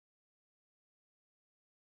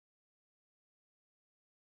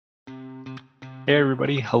Hey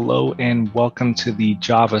everybody, hello and welcome to the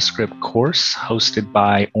JavaScript course hosted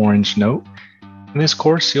by OrangeNote. In this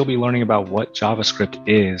course, you'll be learning about what JavaScript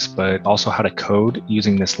is, but also how to code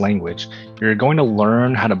using this language. You're going to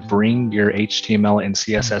learn how to bring your HTML and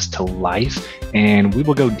CSS to life, and we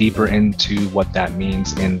will go deeper into what that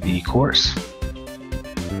means in the course.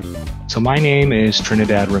 So my name is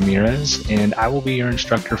Trinidad Ramirez, and I will be your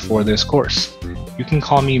instructor for this course. You can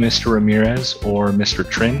call me Mr. Ramirez or Mr.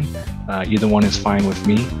 Trin. Either one is fine with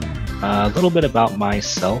me. A little bit about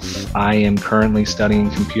myself. I am currently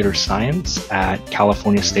studying computer science at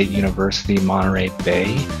California State University, Monterey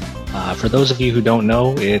Bay. For those of you who don't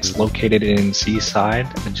know, it's located in Seaside,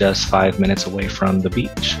 just 5 minutes away from the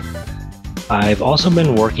beach. I've also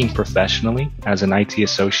been working professionally as an IT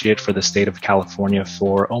associate for the state of California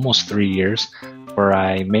for almost 3 years, where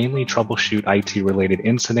I mainly troubleshoot IT-related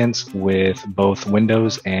incidents with both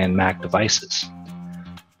Windows and Mac devices.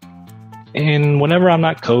 And whenever I'm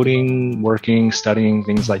not coding, working, studying,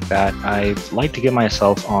 things like that, I like to get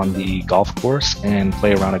myself on the golf course and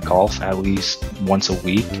play around at golf at least once a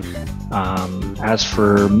week. As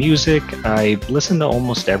for music, I listen to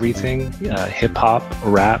almost everything, hip-hop,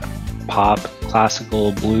 rap, pop,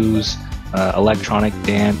 classical, blues, electronic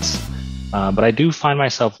dance. But I do find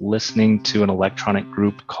myself listening to an electronic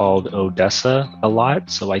group called Odessa a lot,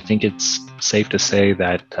 so I think it's safe to say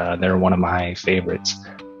that they're one of my favorites.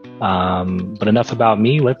 But enough about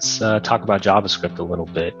me, let's talk about JavaScript a little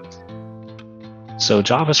bit. So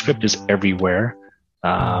JavaScript is everywhere.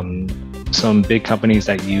 Some big companies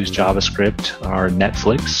that use JavaScript are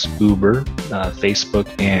Netflix, Uber, Facebook,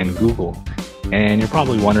 and Google. And you're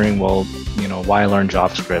probably wondering, well, why learn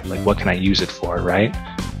JavaScript? Like, what can I use it for, right?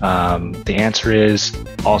 The answer is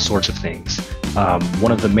all sorts of things.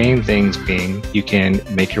 One of the main things being you can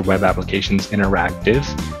make your web applications interactive,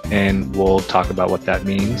 and we'll talk about what that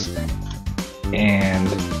means. And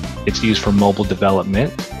it's used for mobile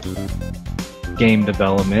development, game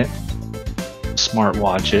development,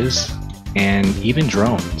 smartwatches, and even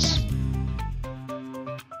drones.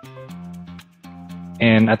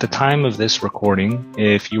 And at the time of this recording,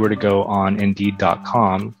 if you were to go on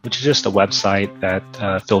Indeed.com, which is just a website that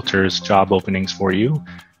filters job openings for you,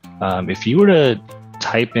 if you were to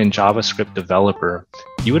type in JavaScript developer,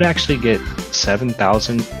 you would actually get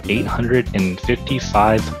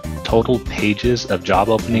 7,855 total pages of job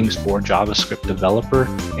openings for JavaScript developer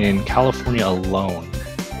in California alone.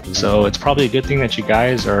 So it's probably a good thing that you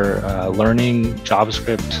guys are learning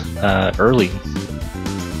JavaScript early.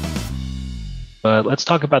 But let's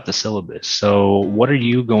talk about the syllabus. So what are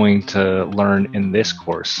you going to learn in this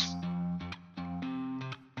course?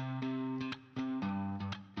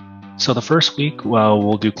 So the first week,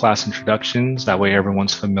 we'll do class introductions. That way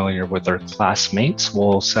everyone's familiar with our classmates.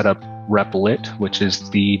 We'll set up Replit, which is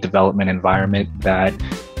the development environment that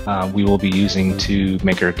we will be using to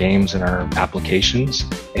make our games and our applications.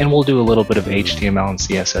 And we'll do a little bit of HTML and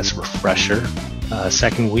CSS refresher.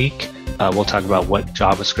 Second week, we'll talk about what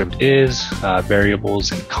JavaScript is,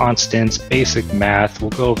 variables and constants, basic math. We'll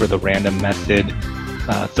go over the random method.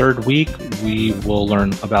 Third week, we will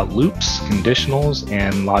learn about loops, conditionals,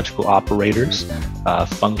 and logical operators,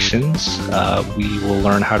 functions. We will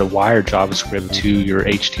learn how to wire JavaScript to your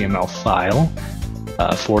HTML file.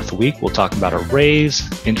 Fourth week, we'll talk about arrays,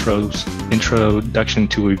 introduction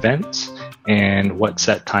to events, and what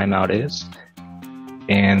set timeout is.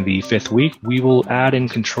 And the fifth week, we will add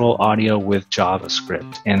and control audio with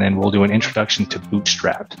JavaScript, and then we'll do an introduction to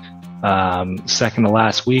Bootstrap. Second to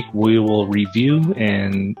last week, we will review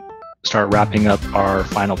and start wrapping up our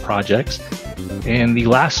final projects. And the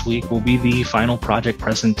last week will be the final project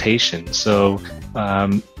presentation. So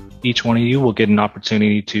each one of you will get an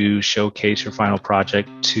opportunity to showcase your final project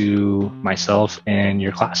to myself and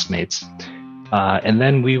your classmates. And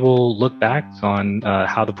then we will look back on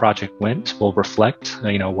how the project went. We'll reflect,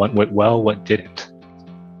 what went well, what didn't.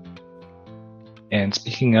 And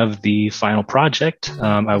speaking of the final project,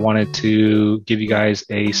 I wanted to give you guys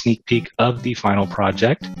a sneak peek of the final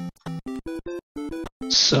project.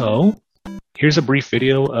 So here's a brief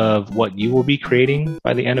video of what you will be creating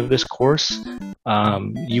by the end of this course.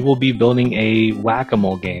 You will be building a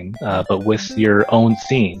whack-a-mole game, but with your own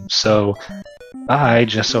theme. So I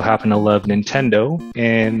just so happen to love Nintendo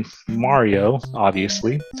and Mario,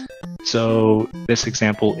 obviously. So this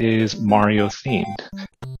example is Mario themed.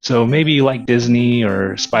 So maybe you like Disney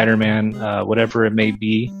or Spider-Man, whatever it may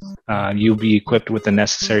be, you'll be equipped with the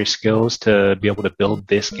necessary skills to be able to build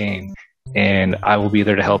this game. And I will be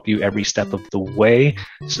there to help you every step of the way.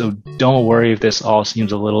 So don't worry if this all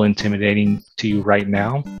seems a little intimidating to you right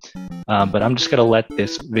now. But I'm just going to let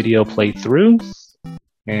this video play through.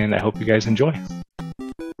 and I hope you guys enjoy.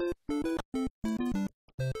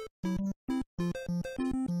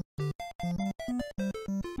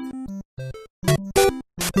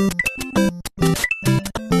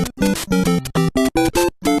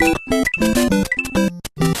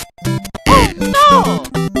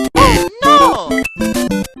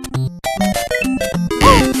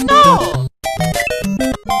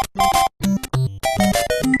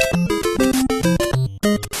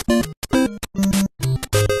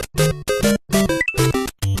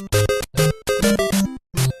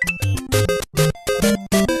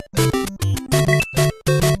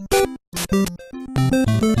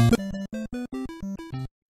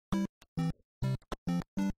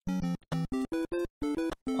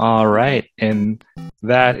 All right, and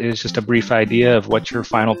that is just a brief idea of what your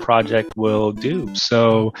final project will do.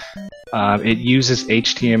 So it uses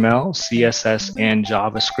HTML, CSS, and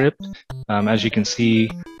JavaScript. As you can see,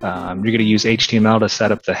 you're going to use HTML to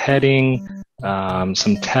set up the heading,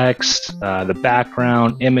 some text, the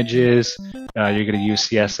background, images. You're going to use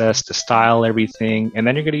CSS to style everything, and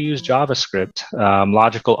then you're going to use JavaScript,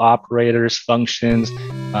 logical operators, functions,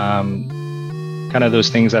 kind of those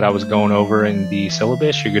things that I was going over in the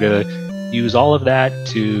syllabus. You're going to use all of that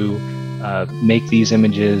to make these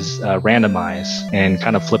images randomize and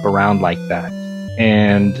kind of flip around like that.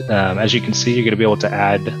 And as you can see, you're going to be able to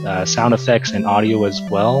add sound effects and audio as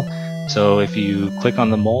well. So if you click on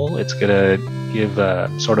the mole, it's going to give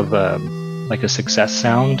sort of like a success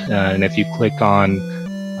sound. And if you click on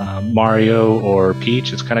Mario or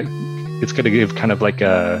Peach, it's going to give kind of like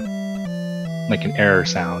an error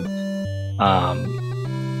sound.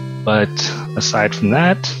 But aside from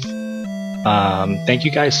that, thank you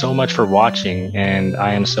guys so much for watching, and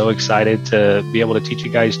I am so excited to be able to teach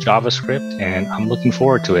you guys JavaScript, and I'm looking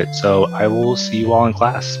forward to it. So I will see you all in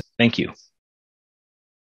class. Thank you.